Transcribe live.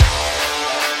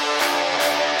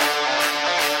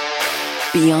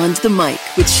Beyond the Mic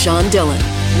with Sean Dillon.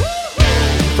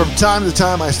 From time to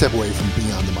time, I step away from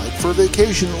Beyond the Mic for a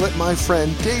vacation and let my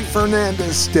friend Dave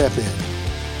Fernandez step in.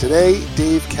 Today,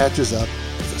 Dave catches up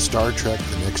with a Star Trek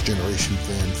The Next Generation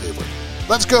fan favorite.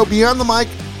 Let's go Beyond the Mic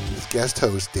with guest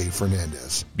host Dave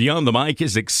Fernandez. Beyond the Mic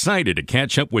is excited to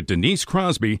catch up with Denise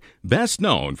Crosby, best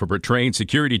known for portraying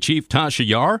Security Chief Tasha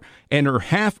Yar and her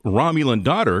half-Romulan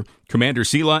daughter, Commander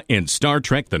Sela, in Star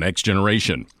Trek The Next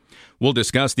Generation. We'll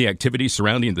discuss the activities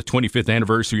surrounding the 25th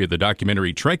anniversary of the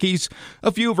documentary Trekkies,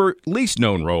 a few of her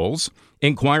least-known roles,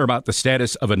 inquire about the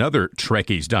status of another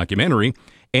Trekkies documentary,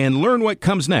 and learn what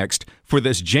comes next for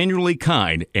this genuinely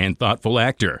kind and thoughtful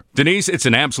actor. Denise, it's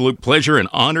an absolute pleasure and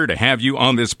honor to have you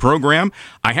on this program.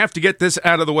 I have to get this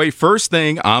out of the way. First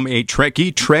thing, I'm a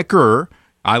Trekkie, Trekker.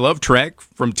 I love Trek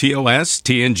from TOS,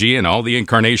 TNG, and all the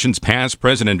incarnations past,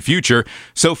 present, and future.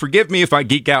 So forgive me if I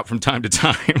geek out from time to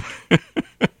time.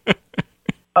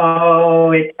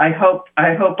 I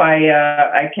hope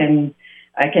I can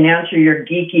answer your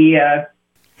geeky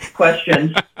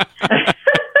questions.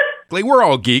 We're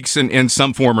all geeks in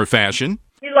some form or fashion.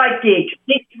 We like geeks.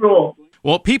 Geeks rule.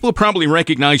 Well, people probably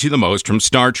recognize you the most from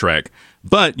Star Trek,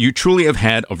 but you truly have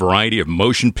had a variety of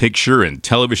motion picture and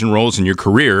television roles in your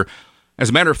career. As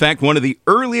a matter of fact, one of the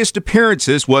earliest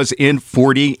appearances was in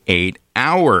 48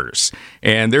 Hours.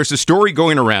 And there's a story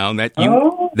going around that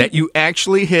you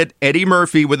actually hit Eddie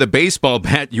Murphy with a baseball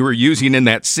bat you were using in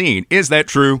that scene. Is that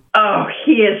true? Oh,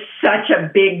 he is such a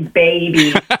big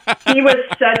baby. He was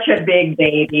such a big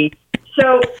baby.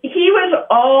 So he was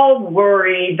all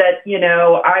worried that,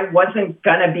 I wasn't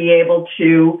going to be able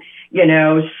to,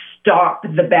 stop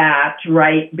the bat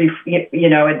right, at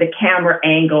the camera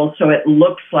angle so it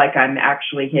looks like I'm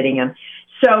actually hitting him.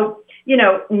 So,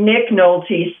 Nick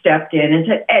Nolte stepped in and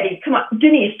said, Eddie, come on,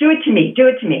 Denise, do it to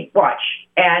me, watch.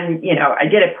 And, I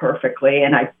did it perfectly,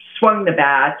 and I swung the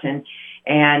bat and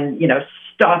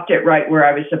stopped it right where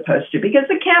I was supposed to, because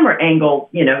the camera angle,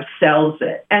 sells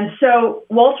it. And so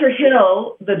Walter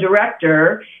Hill, the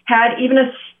director, had even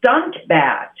a stunt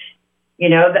bat,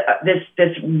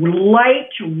 this light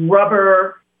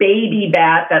rubber baby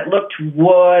bat that looked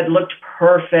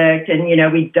perfect, and,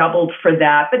 we doubled for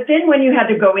that. But then when you had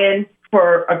to go in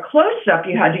for a close-up,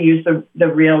 you had to use the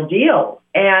real deal.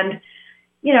 And,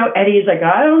 Eddie's like,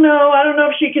 I don't know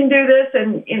if she can do this.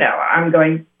 And, I'm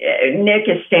going, Nick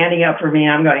is standing up for me.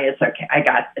 I'm going, it's okay. I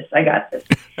got this.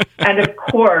 And of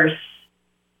course,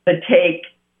 the take,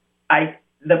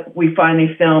 we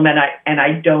finally film and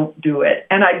I don't do it.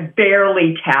 And I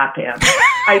barely tap him.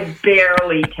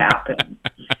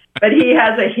 But he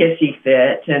has a hissy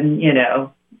fit, and,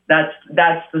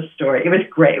 that's the story. It was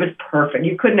great. It was perfect.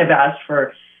 You couldn't have asked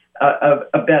for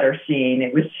a better scene.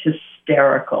 It was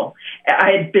hysterical.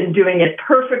 I had been doing it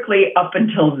perfectly up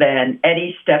until then.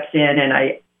 Eddie steps in and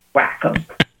I whack him.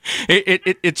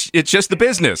 It's just the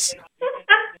business.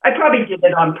 I probably did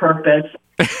it on purpose.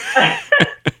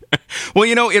 Well,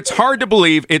 it's hard to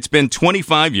believe it's been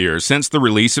 25 years since the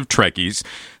release of Trekkies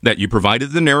that you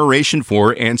provided the narration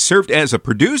for and served as a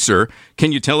producer.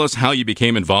 Can you tell us how you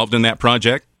became involved in that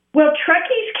project? Well,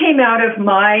 Trekkies came out of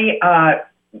my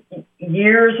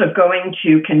years of going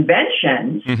to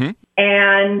conventions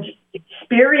and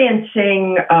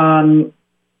experiencing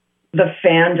the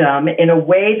fandom in a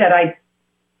way that I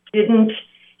didn't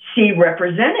see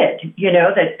represented.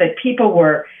 That people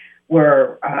were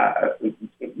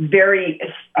very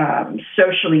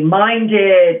socially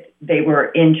minded. They were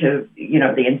into,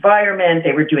 the environment.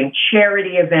 They were doing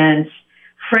charity events.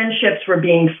 Friendships were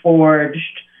being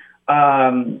forged,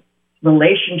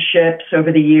 relationships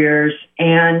over the years.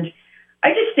 And I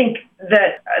just think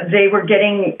that they were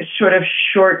getting sort of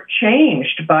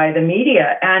shortchanged by the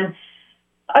media. And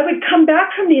I would come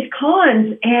back from these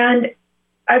cons and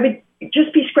I would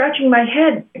just be scratching my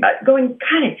head going,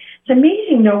 God, it's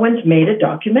amazing no one's made a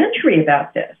documentary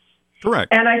about this.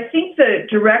 Correct. And I think the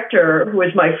director, who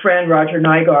was my friend, Roger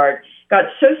Nygaard, got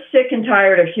so sick and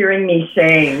tired of hearing me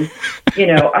saying,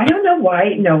 I don't know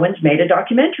why no one's made a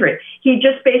documentary. He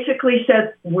just basically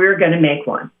said, we're going to make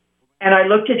one. And I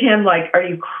looked at him like, are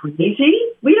you crazy?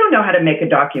 We don't know how to make a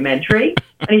documentary.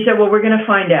 And he said, well, we're going to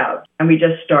find out. And we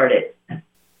just started.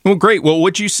 Well, great. Well,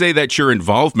 would you say that your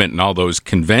involvement in all those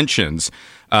conventions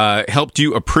helped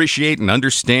you appreciate and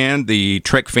understand the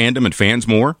Trek fandom and fans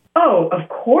more? Oh, of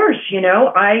course.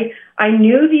 I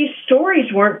knew these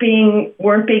stories weren't being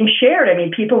shared. I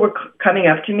mean, people were coming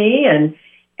up to me and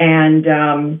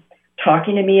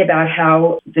talking to me about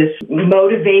how this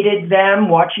motivated them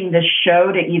watching this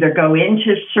show to either go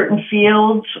into certain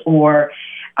fields or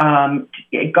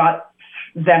it got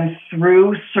them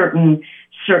through certain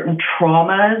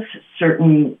traumas,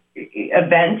 certain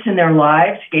events in their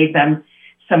lives gave them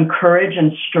some courage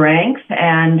and strength,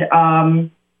 and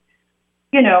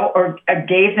or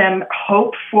gave them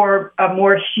hope for a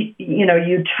more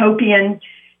utopian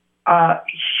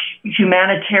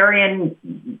humanitarian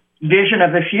vision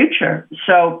of the future.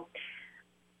 So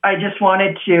I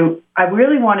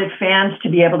really wanted fans to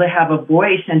be able to have a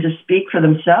voice and to speak for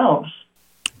themselves.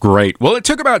 Great. Well, it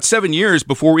took about 7 years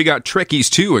before we got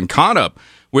Trekkies 2 and caught up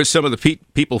with some of the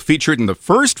people featured in the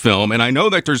first film, and I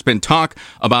know that there's been talk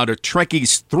about a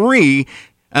Trekkies 3.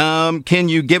 Can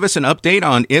you give us an update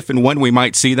on if and when we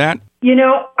might see that?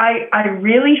 I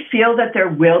really feel that there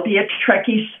will be a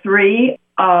Trekkies 3.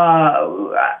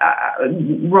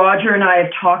 Roger and I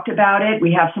have talked about it.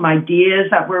 We have some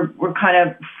ideas that we're kind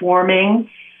of forming.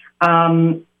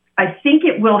 I think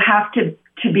it will have to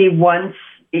be once.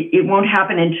 It won't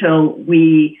happen until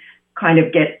we kind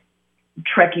of get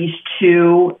Trekkies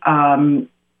 2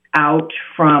 out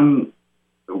from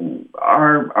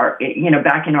our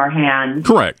back in our hands.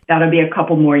 Correct. That'll be a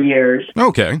couple more years.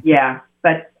 Okay. Yeah.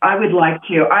 But I would like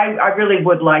to. I really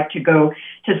would like to go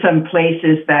to some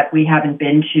places that we haven't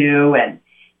been to,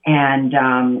 and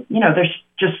there's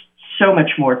just so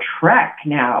much more Trek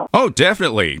now. Oh,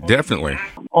 definitely.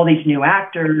 All these new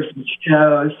actors and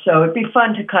shows, so it'd be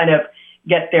fun to kind of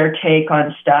get their take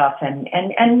on stuff and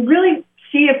really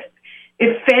see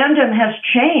if fandom has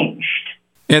changed.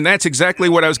 And that's exactly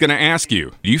what I was going to ask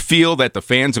you. Do you feel that the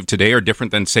fans of today are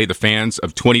different than, say, the fans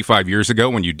of 25 years ago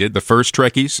when you did the first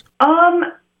Trekkies?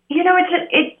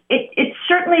 It's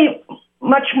certainly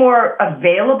much more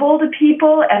available to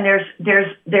people, and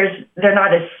they're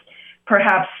not as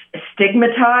perhaps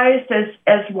stigmatized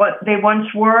as what they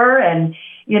once were, and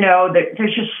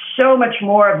there's just so much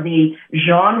more of the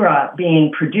genre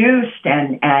being produced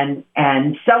and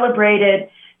celebrated.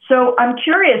 So I'm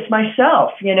curious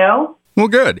myself, Well,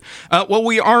 good. Well,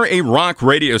 we are a rock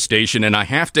radio station, and I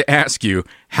have to ask you,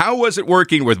 how was it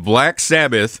working with Black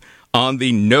Sabbath on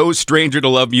the No Stranger to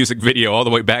Love music video all the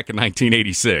way back in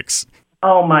 1986?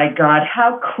 Oh my God,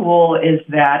 how cool is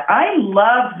that? I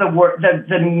love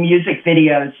the music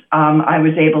videos I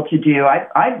was able to do.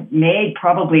 I've made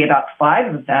probably about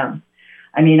 5 of them.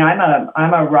 I mean, I'm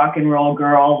a rock and roll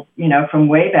girl, from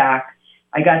way back.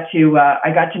 I got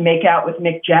to make out with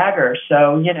Mick Jagger,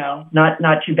 so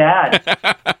not too bad.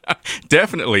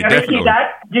 Definitely. See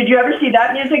that? Did you ever see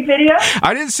that music video?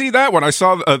 I didn't see that one. I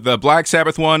saw the Black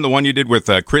Sabbath one, the one you did with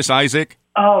Chris Isaak.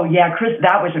 Oh yeah, Chris,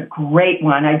 that was a great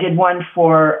one. I did one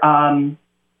for the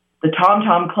Tom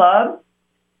Tom Club.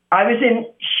 I was in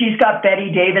She's Got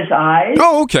Betty Davis Eyes.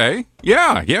 Oh, okay.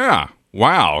 Yeah.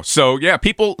 Wow. So, yeah,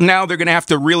 people now, they're going to have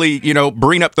to really,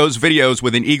 bring up those videos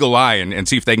with an eagle eye and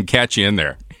see if they can catch you in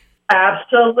there.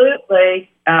 Absolutely.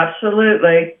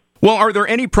 Well, are there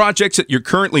any projects that you're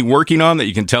currently working on that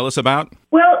you can tell us about?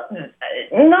 Well,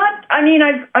 I'm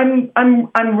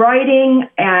writing,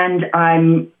 and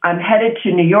I'm headed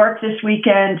to New York this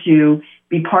weekend to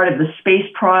be part of the Space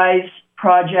Prize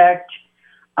project.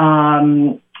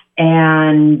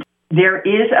 And there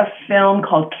is a film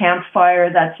called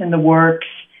Campfire that's in the works.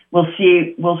 We'll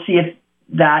see if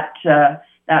that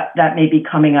may be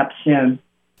coming up soon.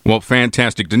 Well,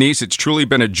 fantastic. Denise, it's truly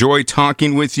been a joy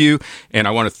talking with you, and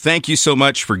I want to thank you so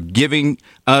much for giving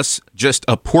us just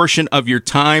a portion of your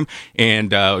time,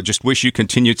 and just wish you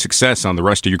continued success on the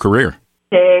rest of your career.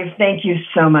 Dave, thank you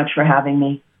so much for having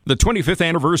me. The 25th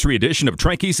anniversary edition of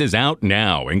Trekkies is out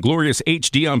now in glorious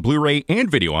HD on Blu-ray and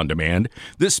video on demand.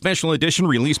 This special edition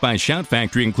released by Shout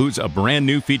Factory includes a brand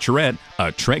new featurette,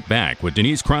 A Trek Back with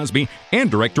Denise Crosby and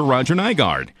director Roger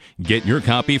Nygard. Get your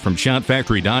copy from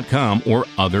shoutfactory.com or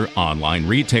other online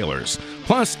retailers.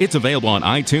 Plus, it's available on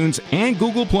iTunes and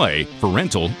Google Play for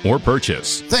rental or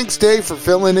purchase. Thanks, Dave, for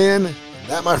filling in.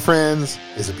 That, my friends,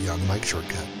 is a Beyond the Mic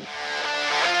shortcut.